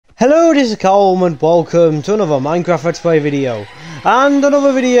Hello, this is Stallum and welcome to another Minecraft Let's Play video. And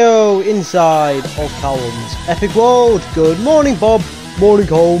another video inside of Stallum's Epic World. Good morning, Bob. Morning,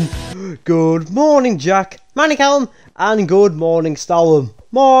 home. Good morning, Jack. Morning, Stallum. And good morning, Stallum.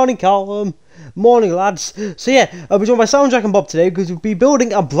 Morning, Stallum. Morning, lads. So yeah, we're joined by Stallum, Jack and Bob today because we'll be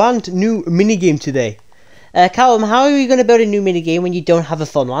building a brand new minigame today. Stallum, how are you going to build a new minigame when you don't have a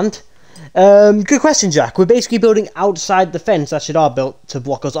Funland? Good question, Jack. We're basically building outside the fence that Shadar built to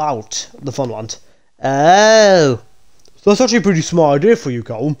block us out the Funland. Oh. So that's actually a pretty smart idea for you,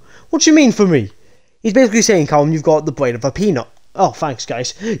 Stallum. What do you mean for me? He's basically saying, Stallum, you've got the brain of a peanut. Oh, thanks,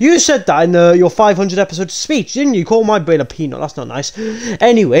 guys. You said that in your 500 episode speech, didn't you? Call my brain a peanut. That's not nice.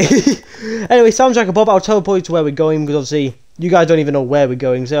 Anyway. Anyway, Stallum, Jack and Bob, I'll teleport you to where we're going, because obviously you guys don't even know where we're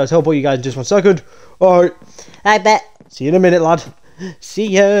going. So I'll teleport you guys in just 1 second. Alright. I bet. See you in a minute, lad. See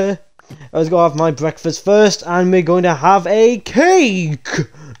ya. I was going to have my breakfast first, and we're going to have a cake.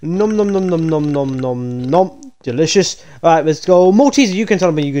 Nom nom nom nom nom nom nom nom. Delicious. Alright, let's go. Maltese, you can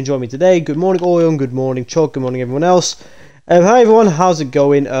tell me you can join me today. Good morning, Orion. Good morning, Chuck. Good morning, everyone else. Hi, everyone. How's it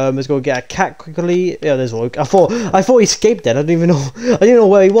going? Let's go get a cat quickly. Yeah, there's Orion. I thought he escaped then. I didn't even know. I didn't know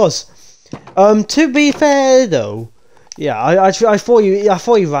where he was. To be fair though, yeah, I thought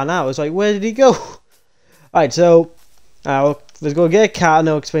he ran out. I was like, where did he go? Alright, so let's go get a cat and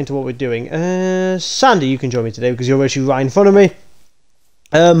I'll explain to what we're doing. Sandy, you can join me today because you're actually right in front of me.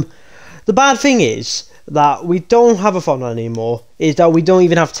 The bad thing is that we don't have a Funland anymore, is that we don't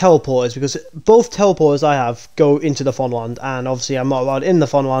even have teleporters, because both teleporters I have go into the Funland, and obviously I'm not allowed in the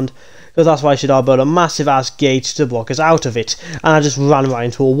Funland, because that's why I should have built a massive ass gate to block us out of it, and I just ran right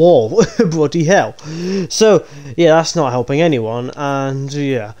into a wall. Bloody hell. So yeah, that's not helping anyone, and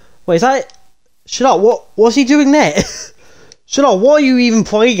yeah. Wait, is that... Shut up, what's he doing there? Shut up, what are you even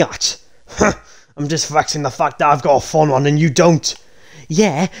playing at? I'm just flexing the fact that I've got a Funland and you don't.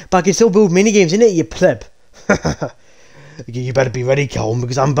 Yeah, but I can still build minigames in it, you pleb. You better be ready, Stallum,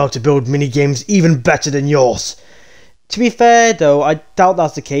 because I'm about to build minigames even better than yours. To be fair, though, I doubt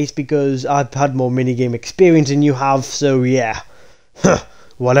that's the case because I've had more minigame experience than you have, so yeah.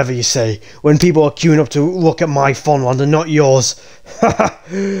 Whatever you say, when people are queuing up to look at my Funland and not yours.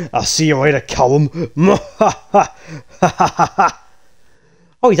 I'll see you later, Stallum.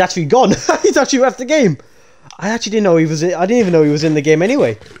 Oh, he's actually gone. He's actually left the game. I actually didn't know he was. I didn't even know he was in the game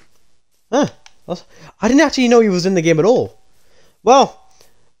anyway. Huh? I didn't actually know he was in the game at all. Well,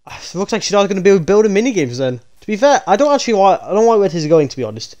 it looks like Shadar's going to be building minigames then. To be fair, I don't like where this is going, to be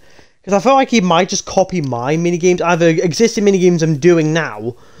honest, because I feel like he might just copy my minigames, either existing minigames I'm doing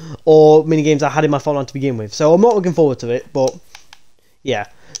now, or minigames I had in my Funland to begin with. So I'm not looking forward to it, but yeah,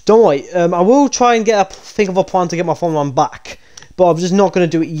 don't worry. I will try and think of a plan to get my Funland back, but I'm just not going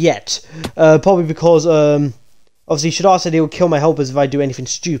to do it yet. Probably because obviously Shadar said he would kill my helpers if I do anything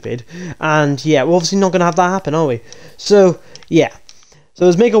stupid, and yeah, we're obviously not going to have that happen, are we? So yeah, so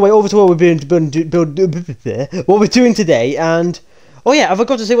let's make our way over to what we're doing today. And oh yeah, I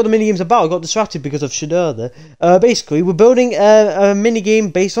forgot to say what the minigame's about. I got distracted because of Shadar there. Basically, we're building a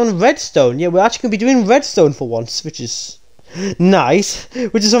minigame based on Redstone. Yeah, we're actually going to be doing Redstone for once, which is nice,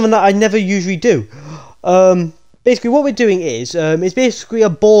 which is something that I never usually do. Basically what we're doing is, it's basically a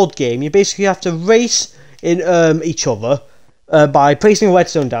board game. You basically have to race in each other by placing a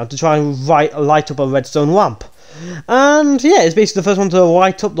redstone down to try and light up a redstone lamp. And yeah, it's basically the first one to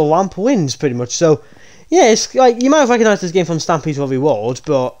light up the lamp wins, pretty much. So yeah, it's like, you might have recognised this game from Stampede World Reward,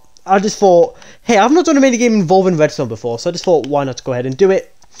 but I just thought, hey, I've not done a minigame involving redstone before, so I just thought, why not go ahead and do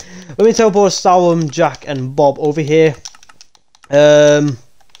it. Let me teleport Stallum, Jack and Bob over here. There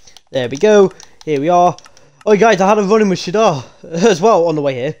we go. Here we are. Oh, guys, I had a run-in with Shadar as well on the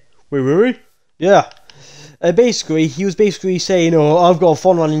way here. Wait, really? Yeah. Basically, he was basically saying, oh, I've got a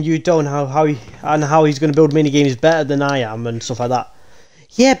Funland and you don't, how he's going to build minigames better than I am and stuff like that.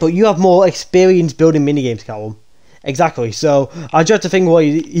 Yeah, but you have more experience building minigames, Stallum. Exactly, so I just have to think why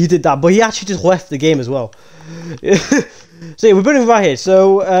he did that, but he actually just left the game as well. So yeah, we're building right here.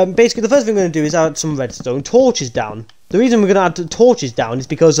 So basically the first thing we're going to do is add some redstone torches down. The reason we're going to add the torches down is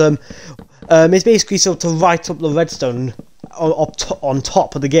because it's basically so to light up the redstone on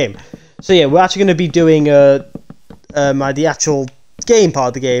top of the game. So yeah, we're actually going to be doing the actual game part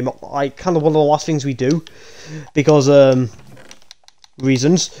of the game, like kind of one of the last things we do, because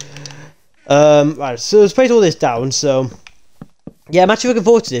reasons. Right, so let's place all this down. So yeah, I'm actually looking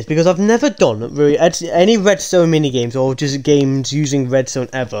forward to this because I've never done really any redstone minigames or just games using redstone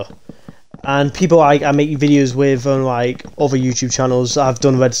ever. And people I make videos with on like other YouTube channels, I've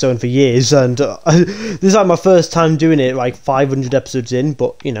done redstone for years, and this is like my first time doing it, like 500 episodes in,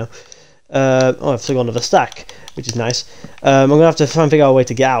 but you know. Oh, I've still got another stack, which is nice. I'm gonna have to try and figure out a way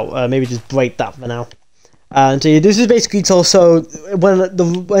to get out. Maybe just break that for now. And so this is basically so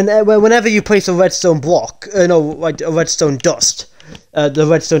whenever you place a redstone block, like a redstone dust, the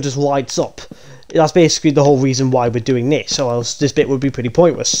redstone just lights up. That's basically the whole reason why we're doing this, or else this bit would be pretty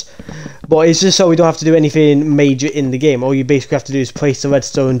pointless. But it's just so we don't have to do anything major in the game. All you basically have to do is place the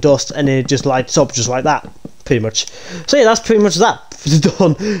redstone dust, and it just lights up just like that, pretty much. So yeah, that's pretty much that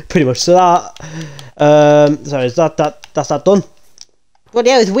done, pretty much. So that, sorry, that's that done. Well,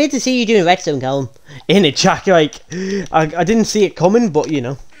 yeah, it's weird to see you doing redstone, Callum. In it, Jack. Like, I didn't see it coming, but you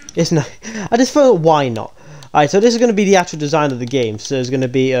know, it's not. I just thought, why not? Alright, so this is going to be the actual design of the game. So it's going to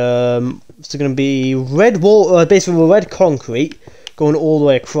be red wall, basically red concrete going all the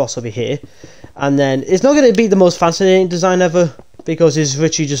way across over here, and then it's not going to be the most fascinating design ever because it's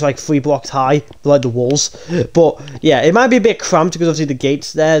literally just like 3 blocks high, like the walls. But yeah, it might be a bit cramped because obviously the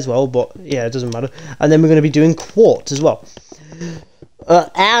gate's there as well. But yeah, it doesn't matter. And then we're going to be doing quartz as well.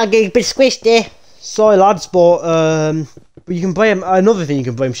 I'll get a bit squished there. Sorry, lads, but you can blame another thing. You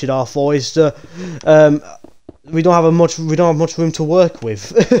can blame Shadar for is we don't have much room to work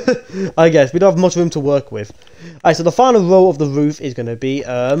with. I guess we don't have much room to work with. Alright, so the final row of the roof is going to be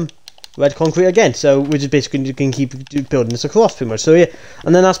red concrete again. So we're just basically going to keep building this across pretty much. So yeah,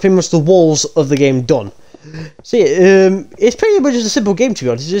 and then that's pretty much the walls of the game done. So yeah, it's pretty much just a simple game, to be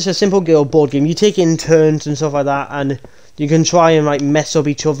honest. It's just a simple board game. You take it in turns and stuff like that, and you can try and like mess up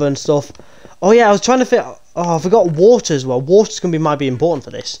each other and stuff. Oh yeah, I was trying to fit. Oh, I forgot water as well. Water's going to might be important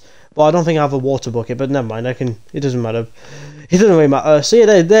for this. But I don't think I have a water bucket, but never mind, it doesn't matter. It doesn't really matter. So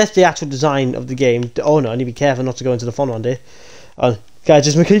yeah, there's the actual design of the game. Oh no, I need to be careful not to go into the Funland here.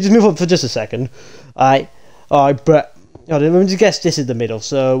 Guys, can you just move up for just a second? Alright, but let me just guess this is the middle.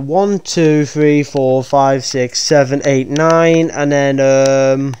 So 1, 2, 3, 4, 5, 6, 7, 8, 9, and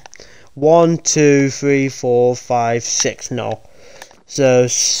then 1, 2, 3, 4, 5, 6. No. So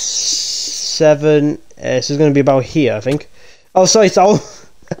 7, so it's gonna be about here, I think. Oh sorry, so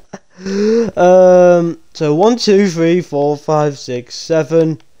so 1, 2, 3, 4, 5, 6,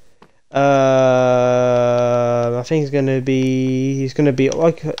 7. I think he's gonna be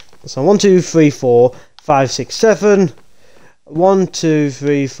like so 1, 2, 3, 4, 5, 6, 7. 1, 2,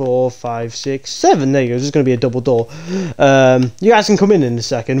 3, 4, 5, 6, 7. There you go. There's gonna be a double door. You guys can come in a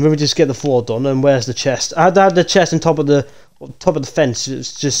second. Let me just get the floor done. And where's the chest? I had to have the chest on top of the fence,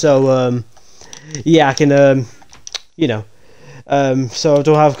 just so yeah, I can you know. So I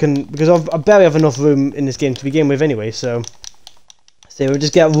don't have because I barely have enough room in this game to begin with anyway. So we'll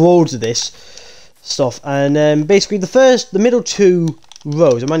just get loads of this stuff, and then basically the middle 2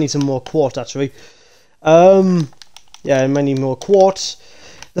 rows. I might need some more quartz actually. Yeah, I might need more quartz.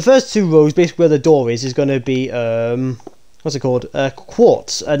 The first 2 rows, basically where the door is going to be what's it called?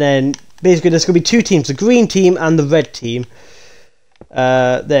 Quartz, and then basically there's going to be 2 teams: the green team and the red team.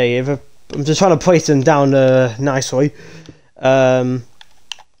 There you go. I'm just trying to place them down nicely. Hold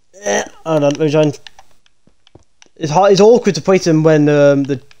on, let me try and... It's awkward to place them when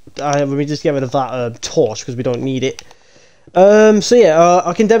let me just get rid of that torch because we don't need it. So yeah,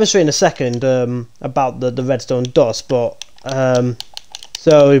 I can demonstrate in a second about the redstone dust, but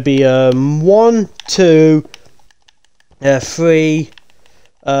so it'd be 1, 2, 3,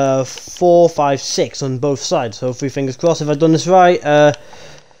 4, 5, 6 on both sides. So 3 fingers crossed if I've done this right.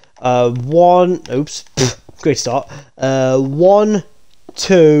 1, oops. Great start. 1,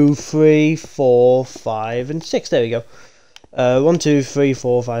 2, 3, 4, 5, and 6. There we go. 1, 2, 3,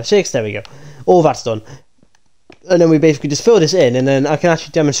 4, 5, 6. There we go. All that's done. And then we basically just fill this in, and then I can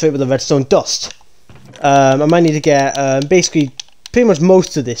actually demonstrate with the redstone dust. I might need to get basically pretty much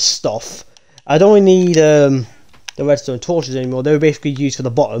most of this stuff. I don't really need the redstone torches anymore. They were basically used for the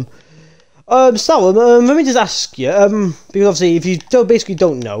bottom. Stallum, let me just ask you, because obviously if you basically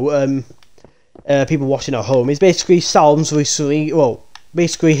don't know, people watching at home, it's basically Stallum's recently, well,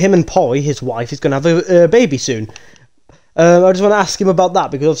 basically him and Polly, his wife, is going to have a baby soon. I just want to ask him about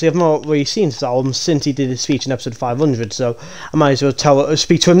that because obviously I've not really seen Stallum since he did his speech in episode 500, so I might as well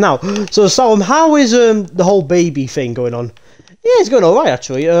speak to him now. So Stallum, how is the whole baby thing going on? Yeah, it's going alright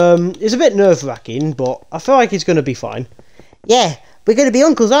actually. It's a bit nerve-wracking, but I feel like it's going to be fine. Yeah, we're going to be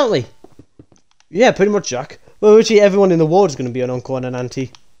uncles, aren't we? Yeah, pretty much, Jack. Well, actually everyone in the world is going to be an uncle and an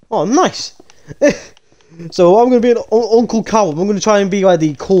auntie. Oh, nice. So I'm going to be an Uncle Callum. I'm going to try and be like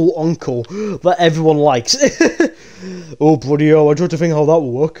the cool uncle that everyone likes. Oh, bloody hell, I tried to think how that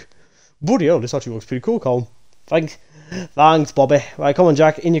will work. Bloody hell, this actually looks pretty cool, Callum. Thanks, Bobby. Right, come on,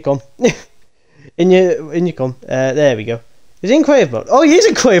 Jack, in you come. in you come. There we go. Is he in crave mode? Oh, he is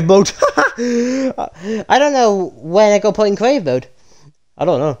in crave mode. I don't know when I got put in crave mode. I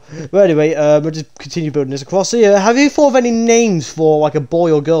don't know. But anyway, we'll just continue building this across here. Have you thought of any names for like a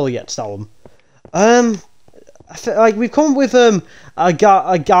boy or girl yet, Stallum? Like we've come up with a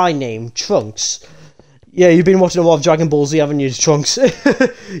guy named Trunks. Yeah, you've been watching a lot of Dragon Ball Z, haven't you, Trunks?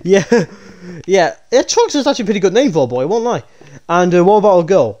 yeah. Yeah, Trunks is actually a pretty good name for a boy, won't lie. And what about a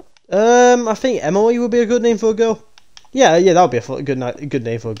girl? I think Emily would be a good name for a girl. Yeah, that would be a good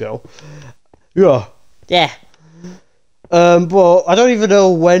name for a girl. Yeah. Yeah. But I don't even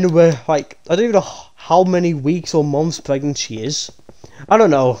know when we're like. I don't even know how many weeks or months pregnant she is. I don't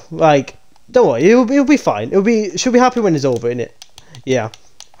know. Like, don't worry, it'll be fine. She'll be happy when it's over, innit? Yeah.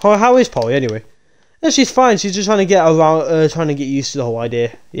 How is Polly anyway? Yeah, she's fine. She's just trying to get around, trying to get used to the whole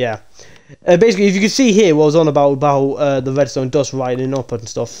idea. Yeah. Basically, if you can see here, what I was on about the redstone dust lighting up and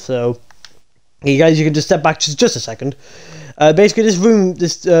stuff. So, you guys, you can just step back just a second. Basically, this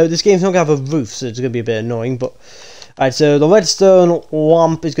game's not gonna have a roof, so it's gonna be a bit annoying. But, alright, so the redstone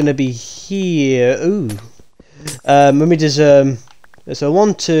lamp is gonna be here. Ooh. Let me just so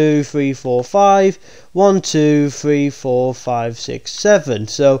 1, 2, 3, 4, 5. 1, 2, 3, 4, 5, 6, 7.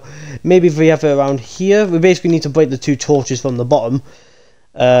 So maybe if we have it around here, we basically need to break the 2 torches from the bottom.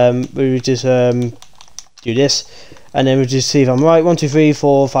 We would just do this, and then we just see if I'm right. 1, 2, 3,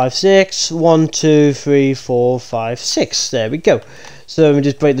 4, 5, 6. 1, 2, 3, 4, 5, 6. There we go. So we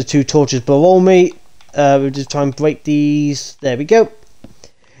just break the 2 torches below me. We'll just try and break these. There we go.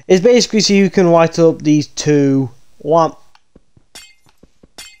 It's basically so you can light up these 2 lamp.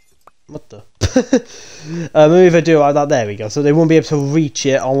 What the? Maybe if I do it like that, there we go. So they won't be able to reach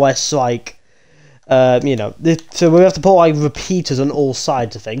it unless, like, you know. So we have to put like repeaters on all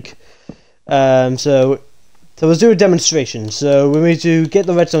sides, I think. So let's do a demonstration. So we need to get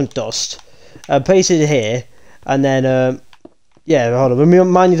the redstone dust, place it here, and then yeah, hold on. We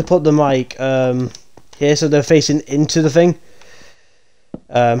might need to put them like here, so they're facing into the thing.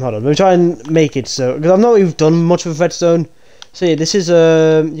 Hold on. We'll try and make it so, because I've not really done much with redstone. So yeah, this is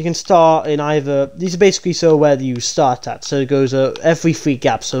you can start in either. These are basically so where you start at. So it goes every 3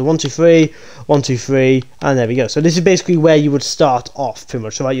 gaps. So 1, 2, 3, 1, 2, 3, and there we go. So this is basically where you would start off, pretty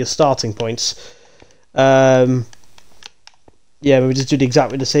much, so like your starting points. Yeah, we just do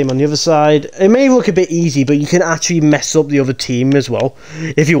exactly the same on the other side. It may look a bit easy, but you can actually mess up the other team as well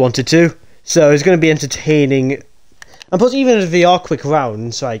if you wanted to. So it's going to be entertaining. And plus, even if they are quick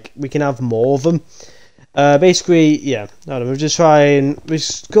rounds, like we can have more of them. Basically, yeah. We'll just try and we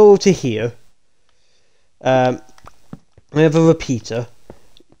just go to here. We have a repeater.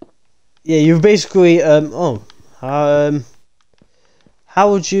 Yeah, you've basically how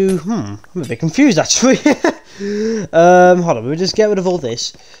would you? I'm a bit confused actually. Hold on. We'll just get rid of all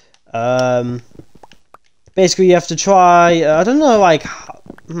this. Basically, you have to try. I don't know, like,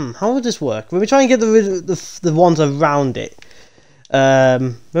 how would this work? We'll try and get the ones around it.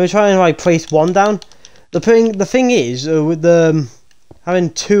 We'll try and like place one down. The thing is, with having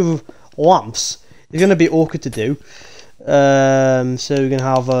 2 lamps, it's gonna be awkward to do. So we're gonna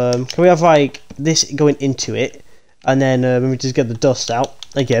have can we have like this going into it, and then we just get the dust out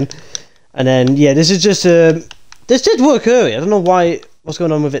again, and then yeah, this is just this did work earlier. I don't know what's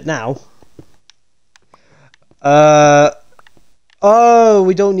going on with it now. Oh,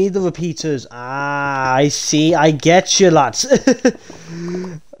 we don't need the repeaters. Ah, I see. I get you, lads.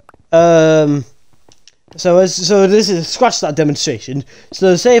 So this is scratch that demonstration.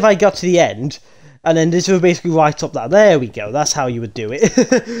 So say if I got to the end, and then this would basically write up that. There we go. That's how you would do it.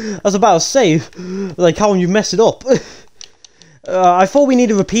 I was about to say, like, how you mess it up. I thought we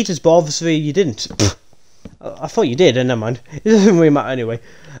needed repeaters, but obviously you didn't. I thought you did, and never mind. It doesn't really matter anyway.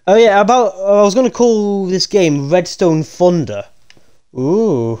 Oh yeah, I was gonna call this game Redstone Thunder.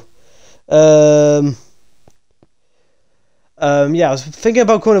 Ooh. Yeah, I was thinking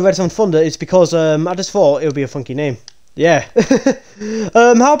about calling it Redstone Thunder. It's because I just thought it would be a funky name. Yeah.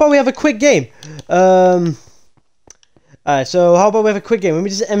 How about we have a quick game? So how about we have a quick game? Let me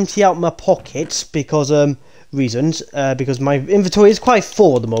just empty out my pockets because reasons. Because my inventory is quite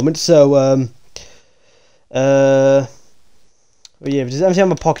full at the moment. So yeah, just empty out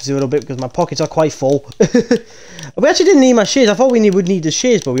my pockets a little bit because my pockets are quite full. We actually didn't need my shears. I thought we would need the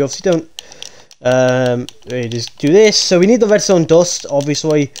shears, but we obviously don't. We just do this. So we need the redstone dust,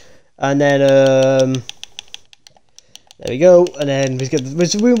 obviously, and then there we go. And then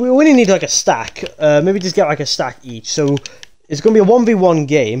we only need like a stack. Maybe just get like a stack each. So it's gonna be a 1v1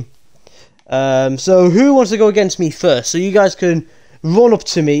 game. So who wants to go against me first? So you guys can run up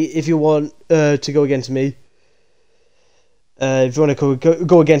to me if you want to go against me. If you want to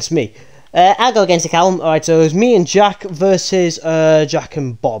go against me. I'll go against the Callum. Alright, so it's me and Jack versus Jack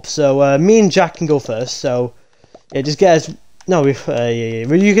and Bob. So me and Jack can go first. So yeah, just get us no, yeah.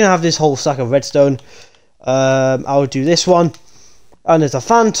 Well, you can have this whole stack of redstone. I'll do this one. And there's a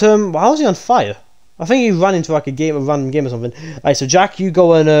phantom. Well, how's he on fire? I think he ran into like a random game or something. Alright, so Jack, you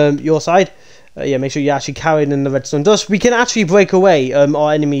go on your side. Yeah, make sure you actually carry in the redstone dust. We can actually break away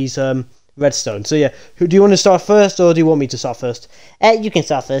our enemy's redstone. So yeah, do you want to start first, or do you want me to start first? You can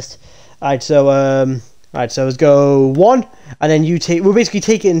start first. Alright, so let's go 1, and then you take. We'll basically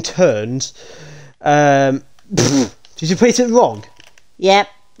take it in turns. Did you place it wrong? Yep.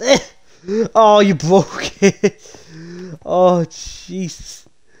 Oh, you broke it. Oh, jeez.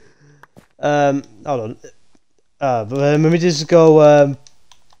 Hold on. But let me just go.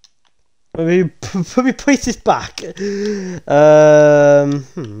 Let me place this back. I don't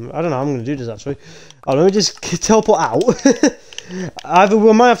know how I'm going to do this actually. Oh, let me just teleport out. Either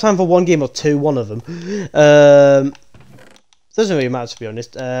we might have time for one game or two, one of them. Doesn't really matter, to be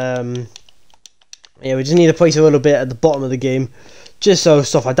honest. Yeah, we just need to place a little bit at the bottom of the game, just so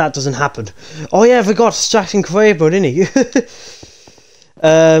stuff like that doesn't happen. Oh yeah, I forgot distracting creative mode, didn't he?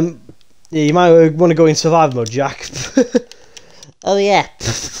 Yeah, you might want to go in survival mode, Jack. Oh yeah.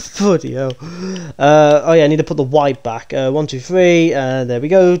 Bloody hell. Oh yeah, I need to put the white back. 1, 2, 3. There we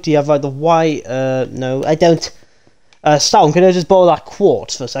go. Do you have like the white? No, I don't. Stallum, can I just borrow that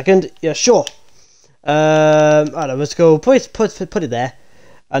quartz for a second? Yeah, sure. I don't know, let's go. Put it there,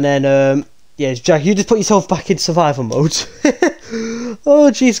 and then yeah, Jack, you just put yourself back in survival mode. Oh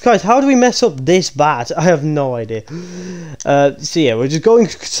Jesus Christ, how do we mess up this bad? I have no idea. So yeah, we're just going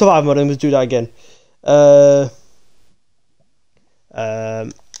survival mode and let's do that again.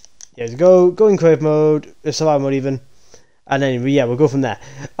 Yeah, go in creative mode, survival mode even, and then yeah, we'll go from there.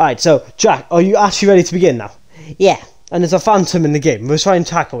 Alright, so Jack, are you actually ready to begin now? Yeah. And there's a phantom in the game. We'll try and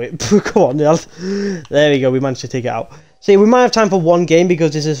tackle it. Come on, Neil. There we go. We managed to take it out. See, we might have time for one game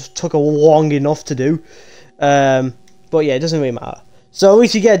because this has took a long enough to do. But yeah, it doesn't really matter. So at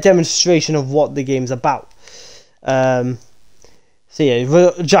least you get a demonstration of what the game's about. So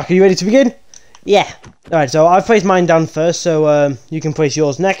yeah, Jack, are you ready to begin? Yeah. Alright, so I've placed mine down first, so you can place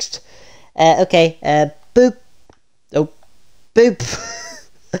yours next. Okay. Boop. Oh, boop.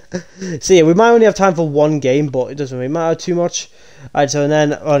 So yeah, we might only have time for one game, but it doesn't really matter too much. Alright, so and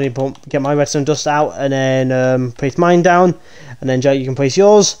then I need to get my redstone dust out, and then place mine down, and then Jack, you can place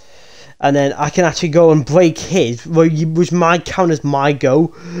yours, and then I can actually go and break his, which might count as my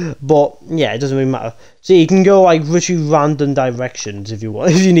go, but yeah, it doesn't really matter. So you can go like literally random directions if you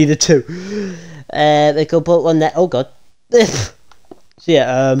want, if you needed to. We could put one there. Oh god. So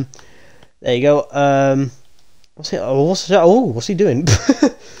yeah, there you go. What's he doing?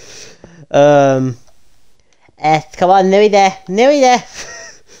 Come on, nearly there.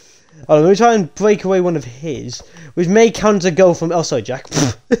 Oh, let me try and break away one of his, which may count as a go from. Oh, sorry, Jack.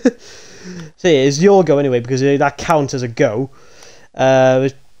 So yeah, it's your go anyway because that counts as a go.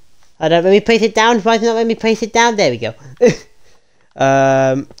 I don't. Let me place it down. Why not let me place it down? There we go.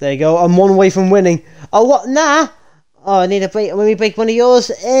 There you go. I'm one away from winning. Oh what? Nah. Oh, I need to break. Let me break one of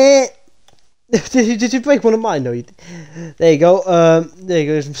yours. Did you break one of mine? No, you did. There you go. There you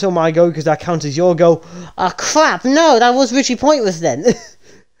go. It's still my go because that counts as your go. Oh crap! No, that was literally pointless then.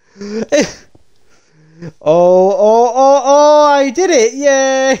 Oh! I did it!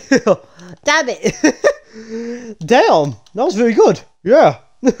 Yay! Damn it! Damn, that was very good. Yeah.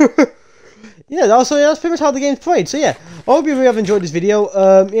 Yeah, that's pretty much how the game's played. So yeah, I hope you really have enjoyed this video.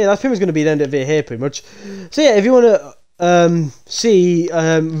 Yeah, that's pretty much going to be the end of it here, pretty much. So yeah, if you want to see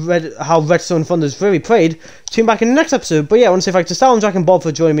how Redstone Thunder's really played, tune back in the next episode. But yeah, I want to say thanks to Stallum, Jack and Bob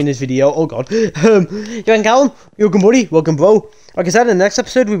for joining me in this video. Oh god. You and Callum, you're welcome buddy, welcome bro. Like I said, in the next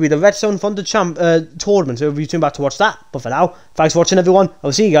episode will be the Redstone Thunder tournament, so if you tune back to watch that. But for now, thanks for watching everyone.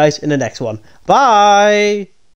 I'll see you guys in the next one. Bye!